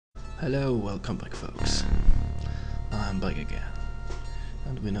Hello, welcome back folks. I'm back again.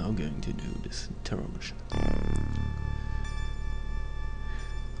 And we're now going to do this terror mission.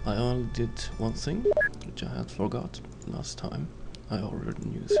 I only did one thing, which I had forgot last time. I ordered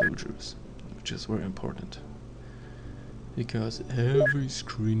new soldiers, which is very important. Because every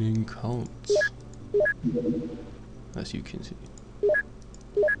screening counts, as you can see.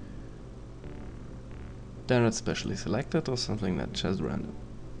 They're not specially selected or something, that's just random.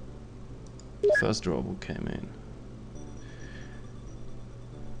 First robot came in.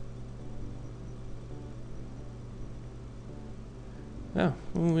 Yeah,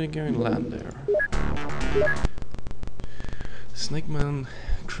 we're going to land there. Snakeman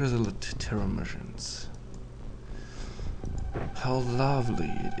Chrysalid terror missions. How lovely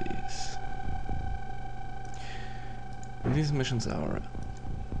it is. These missions are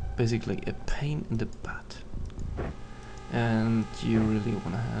basically a pain in the butt. And you really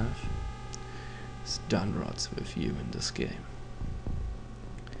want to have stun rods with you in this game.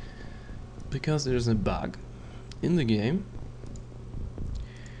 Because there's a bug in the game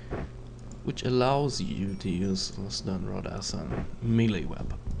which allows you to use a stun rod as a melee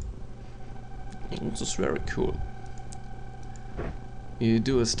weapon. Which is very cool. You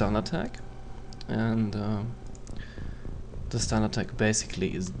do a stun attack and the stun attack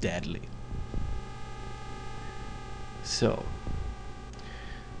basically is deadly. So,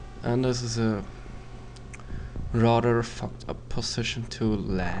 and this is a rather fucked up position to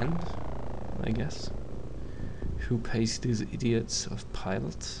land, I guess. Who pays these idiots of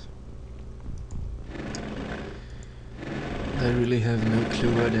pilots? They really have no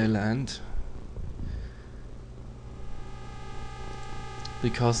clue where they land.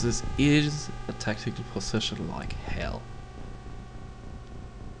 Because this is a tactical position like hell.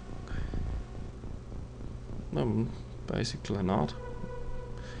 Basically not.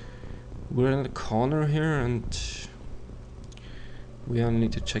 We're in the corner here and we only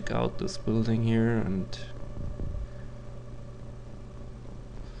need to check out this building here and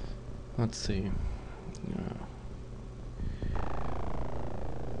let's see.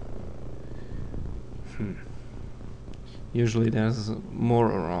 Usually there's more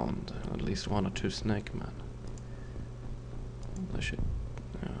around, at least one or two snake men. I should.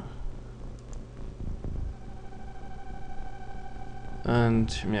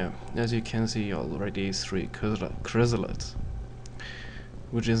 And yeah, as you can see already 3 Chrysallids,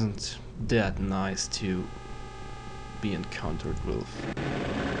 which isn't that nice to be encountered with.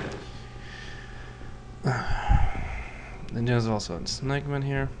 And there's also a snakeman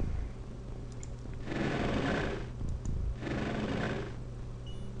here.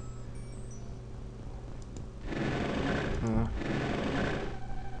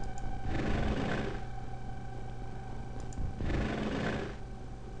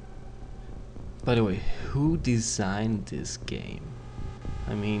 By the way, who designed this game?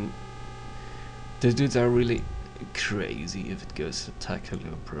 I mean, the dudes are really crazy if it goes to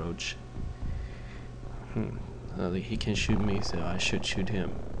tactical approach. He can shoot me, so I should shoot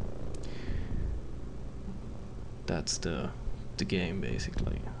him. That's the game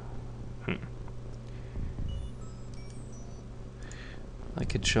basically. I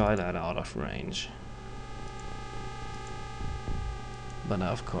could try that out of range. But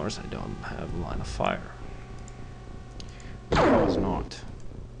of course I don't have line of fire. Of course not.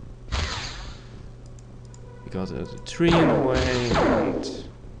 Because there's a tree in the way and...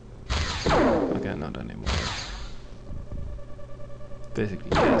 okay, not anymore.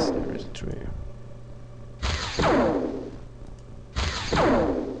 Basically, yes, there is a tree.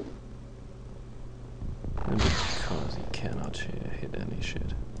 And because he cannot hit any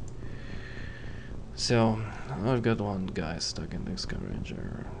shit. So, I've got one guy stuck in the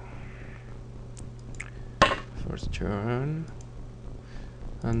scavenger. First turn.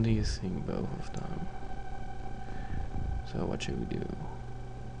 And he's seeing both of them. So what should we do?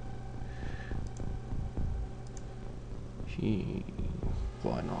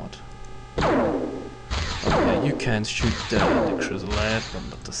 Why not? Okay, you can't shoot the Chrysalid, but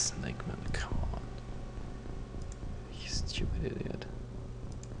not the snakeman, come on. You stupid idiot.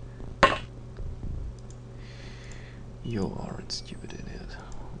 You aren't stupid idiot.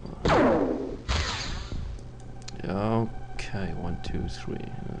 Okay, 1, 2, 3.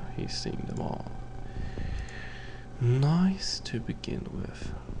 He's seeing them all. Nice to begin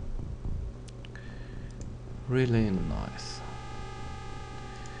with. Really nice.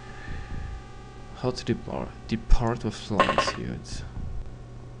 How to depart with flying suits.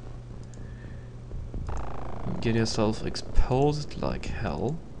 Get yourself exposed like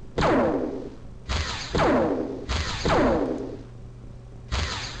hell.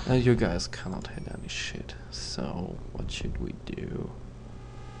 And you guys cannot hit any shit, so what should we do?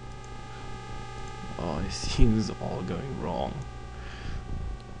 Oh, it seems all going wrong.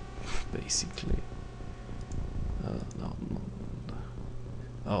 Basically. No.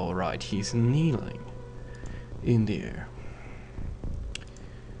 Oh right, he's kneeling in the air.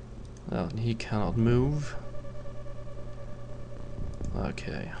 Well, he cannot move.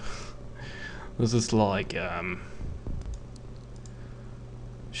 Okay. This is like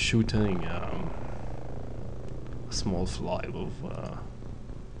shooting a small fly with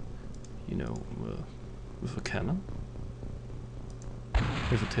you know, with a cannon.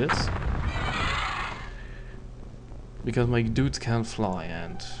 If it hits. Because my dudes can't fly,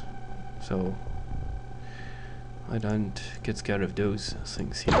 and so I don't get scared of those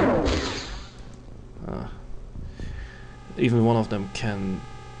things here. Even one of them can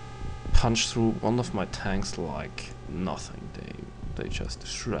punch through one of my tanks like nothing. They just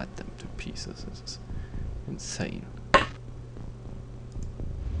shred them to pieces. This is insane.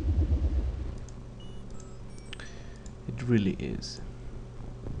 It really is.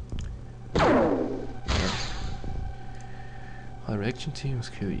 High reaction teams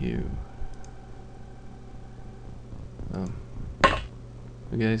kill you.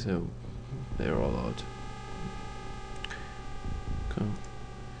 Okay, so they're all out. Okay.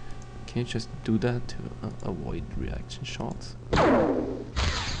 Can't just do that to avoid reaction shots. Oh,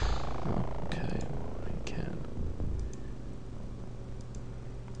 okay, I can.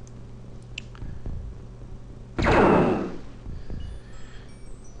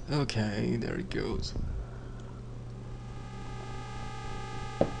 Okay, there it goes.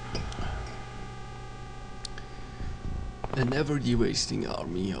 A never-wasting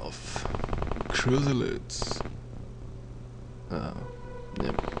army of Chrysallids.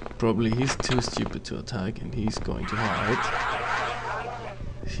 Yeah, probably he's too stupid to attack and he's going to hide.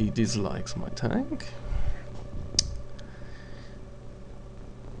 He dislikes my tank.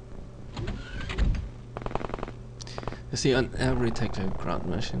 You see, on every tactical ground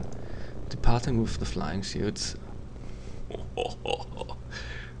mission, departing with the flying shields.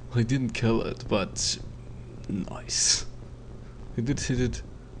 I didn't kill it, but nice. We did hit it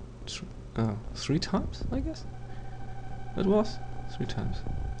 3 times, I guess? It was 3 times.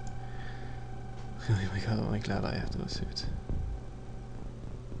 Oh my god, am I glad I have those suits.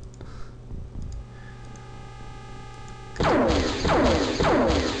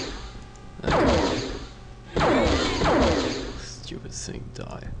 Stupid thing,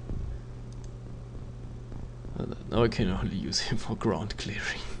 die. Now I can only use him for ground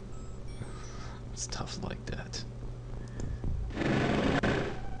clearing. Stuff like that.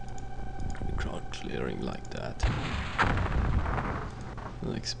 Ground clearing like that.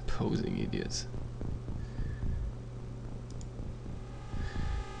 And exposing idiots.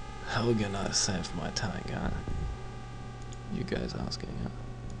 How can I save my tank, huh? You guys asking, huh?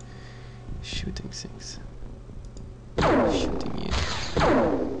 Shooting things. Shooting it.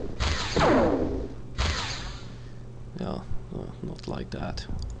 Yeah, not like that,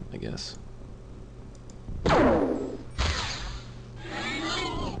 I guess.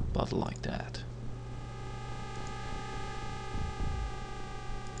 But like that.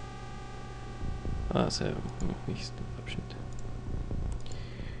 So he's the option.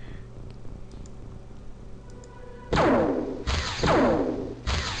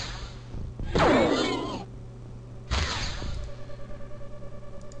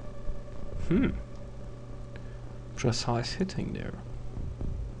 Precise hitting there.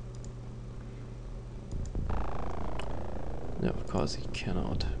 No, of course he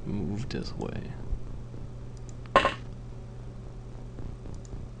cannot move this way.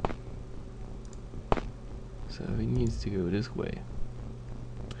 So he needs to go this way.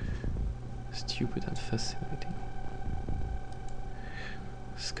 Stupid and fascinating.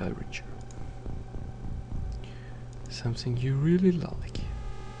 Sky Ranger. Something you really like.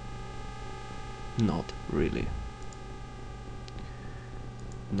 Not really.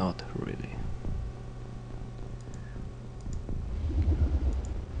 Not really.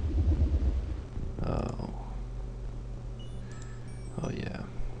 Oh yeah,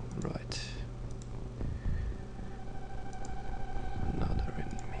 right. Another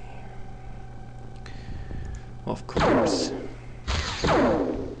enemy. Of course.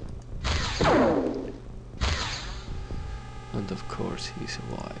 And of course he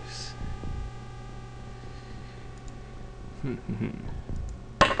survives.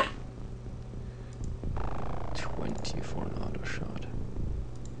 20 for another shot.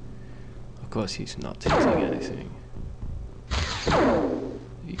 Of course he's not hitting anything.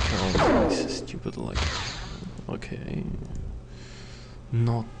 Because he's stupid like... Okay.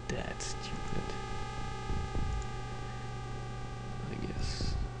 Not that stupid, I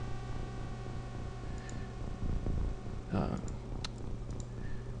guess.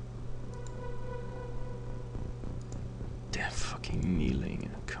 They're fucking kneeling,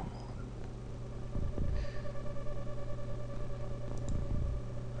 come on.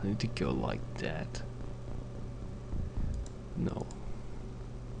 I need to go like that. No.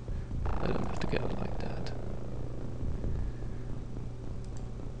 I don't have to go like that.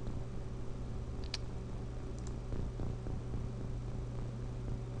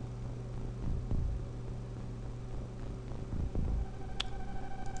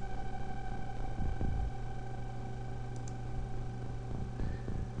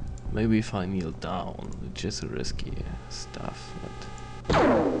 Maybe if I kneel down, it's just risky stuff, but...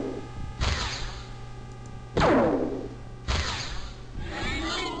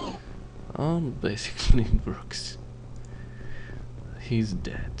 basically Brooks. He's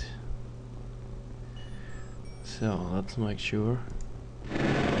dead. So, let's make sure.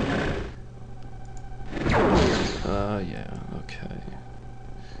 Yeah, okay.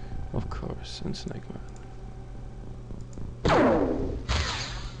 Of course, and Snake Man.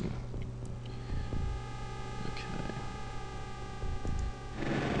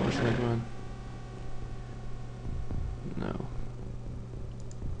 One? No.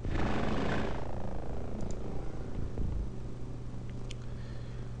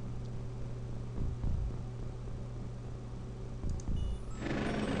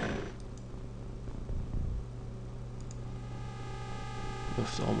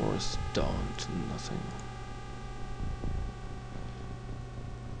 With almost down to nothing.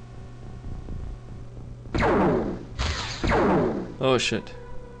 Oh shit.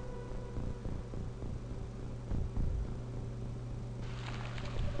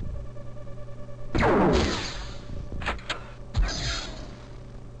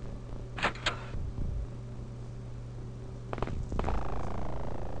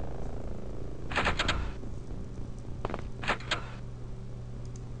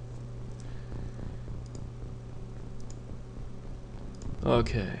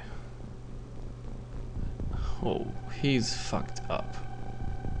 Okay. Oh, he's fucked up.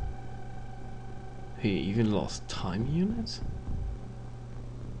 He even lost time units?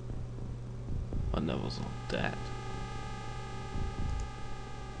 I never saw that.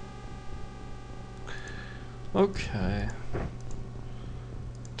 Okay.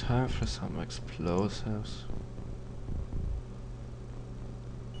 Time for some explosives.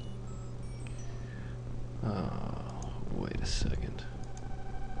 Wait a second.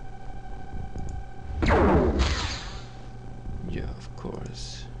 Yeah, of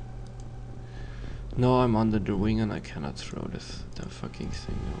course. No, I'm under the wing and I cannot throw this the fucking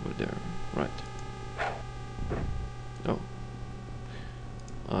thing over there. Right. Oh.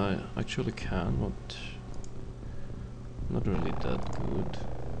 I actually can, but not really that good.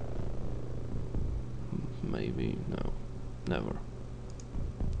 Maybe, no. Never.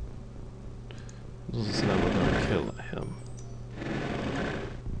 This is never gonna kill him.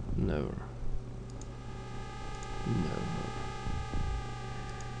 Never. Never.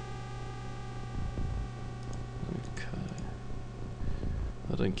 Okay.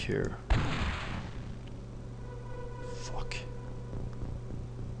 I don't care. Fuck.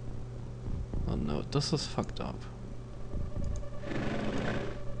 Oh no, this is fucked up.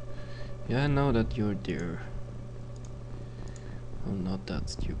 Yeah, I know that you're there. I'm not that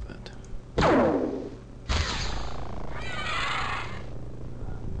stupid.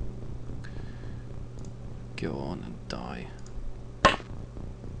 Go on and die.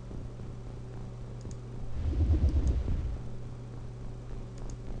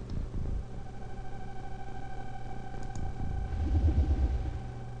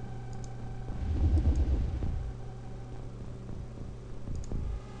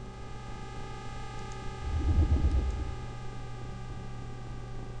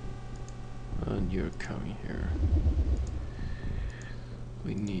 And you're coming here.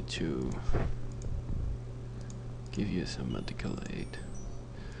 We need to give you some medical aid.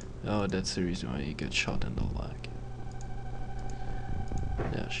 Oh, that's the reason why you get shot in the leg.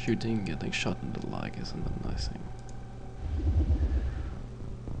 Yeah, getting shot in the leg isn't a nice thing.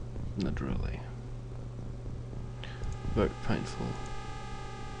 Not really. Very painful.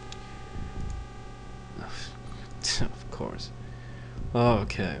 Of course. Oh,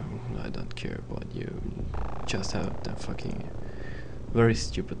 okay, I don't care about you. Just have the fucking very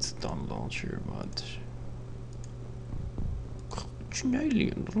stupid stun launcher, but it's an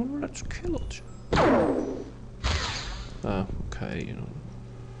alien, let's kill it. Okay, you know,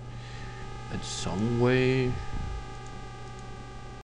 in some way